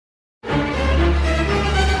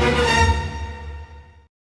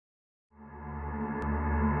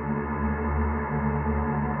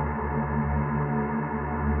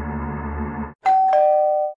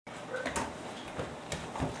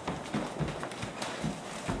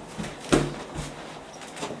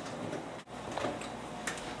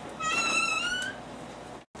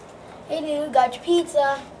you. Got your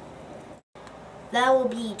pizza. That will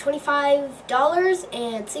be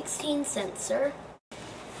 $25.16, sir.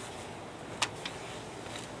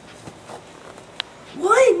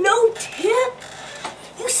 What? No tip?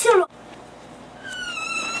 You son of...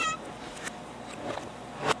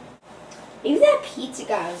 Maybe that pizza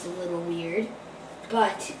guy was a little weird,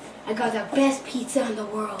 but I got the best pizza in the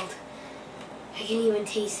world. I can even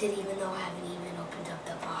taste it even though I haven't even opened up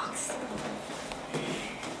the box.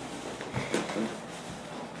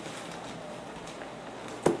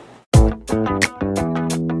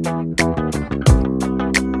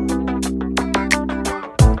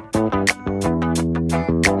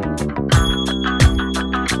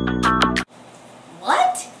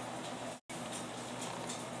 What?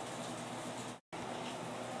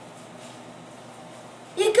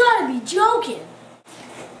 You gotta be joking.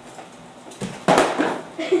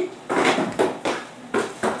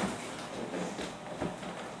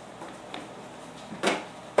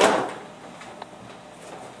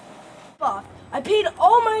 I paid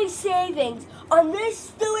all my savings on this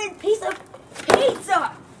stupid piece of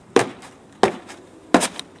pizza.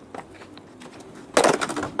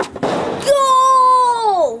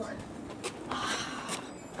 Go!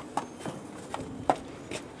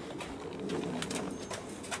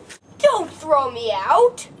 Don't throw me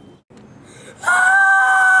out.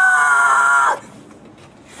 Ah!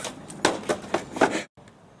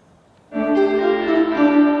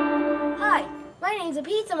 Hi, my name's a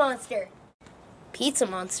Pizza Monster. Pizza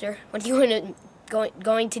Monster? What are you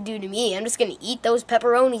going to do to me? I'm just going to eat those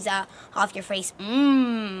pepperonis off your face.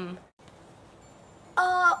 Mmm.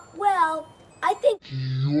 Well, I think...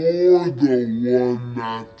 You're the one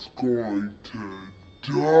that's going to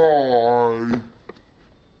die.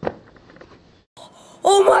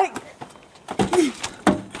 Oh my...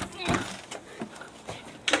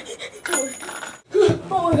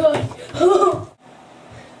 Oh my god.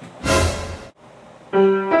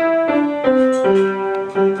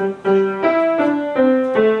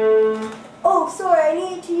 Oh, sorry, I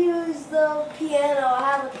need to use the piano.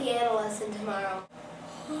 I have a piano lesson tomorrow.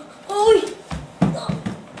 Holy! Don't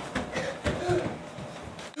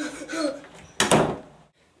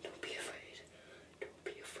be afraid. Don't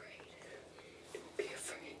be afraid. Don't be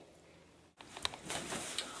afraid.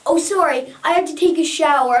 Oh, sorry. I have to take a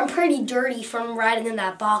shower. I'm pretty dirty from riding in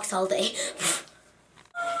that box all day.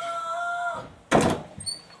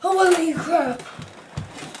 Holy crap!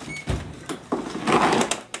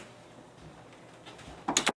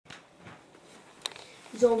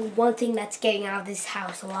 There's only one thing that's getting out of this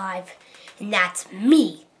house alive, and that's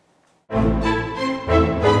me.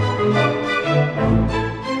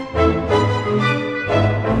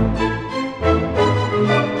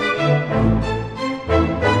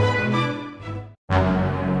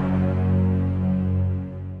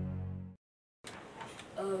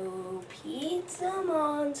 Oh, Pizza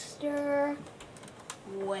Monster,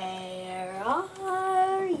 where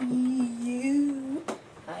are you?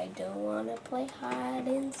 I don't want to play hide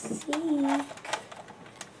and seek.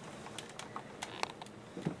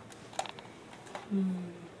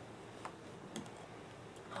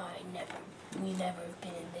 We never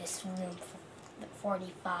been in this room for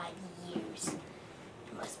 45 years.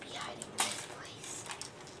 You must be hiding in this place.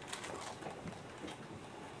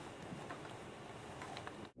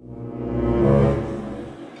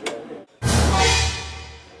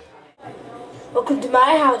 Welcome to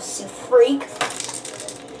my house, you freak.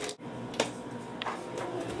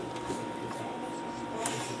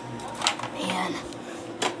 Man.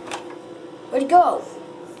 Where'd he go?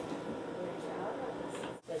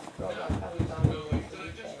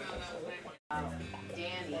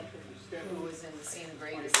 Danny, who was in the same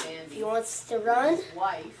grade as Sandy. If he wants to run, His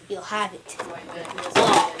wife, you'll have it. who I met was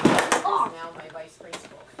now my vice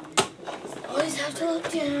principal. Always have to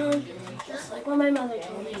look down, just like what my mother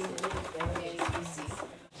told me.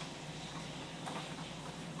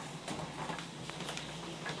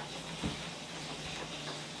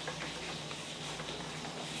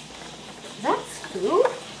 That's food?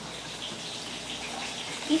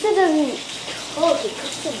 Pizza doesn't cook, it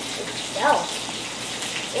cooks itself.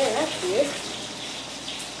 Yeah, that's weird.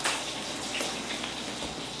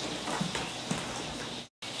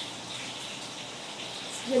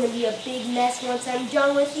 It's gonna be a big mess once I'm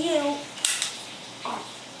done with you. Oh,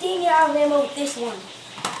 dang it, I have ammo with this one.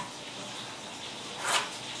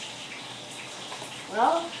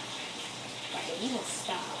 Well, like an evil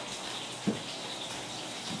style.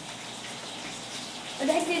 Where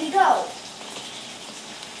the heck did he go?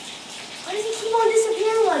 Why does he keep on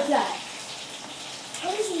disappearing like that? How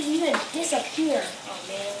does he even disappear? Oh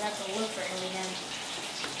man, I have to look for him again.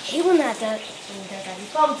 hate when that does that. He's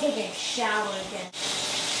probably taking a shower again.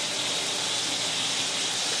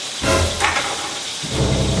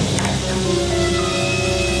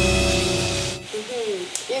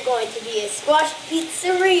 You're going to be a squash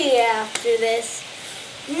pizzeria after this.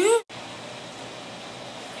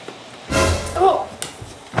 Oh!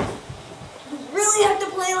 You really have to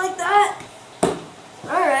play like that?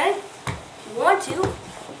 Alright. If you want to.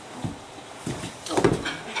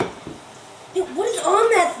 Dude, what is on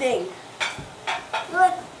that thing?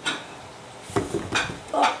 What?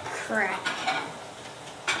 Oh, crap.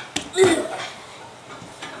 Ugh.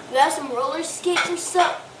 You have some roller skates or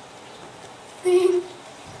something?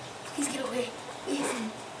 Please get away. Please.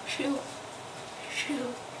 Shoo.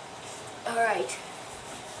 Shoo. Alright.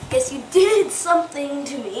 Guess you did something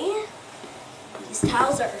to me. These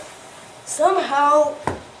towels are somehow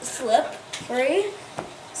slip-free.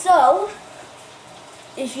 So,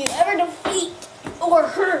 if you ever defeat or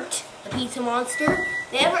hurt the Pizza Monster,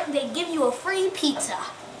 they give you a free pizza.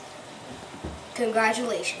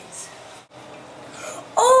 Congratulations.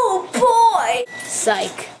 Oh boy!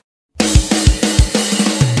 Psych.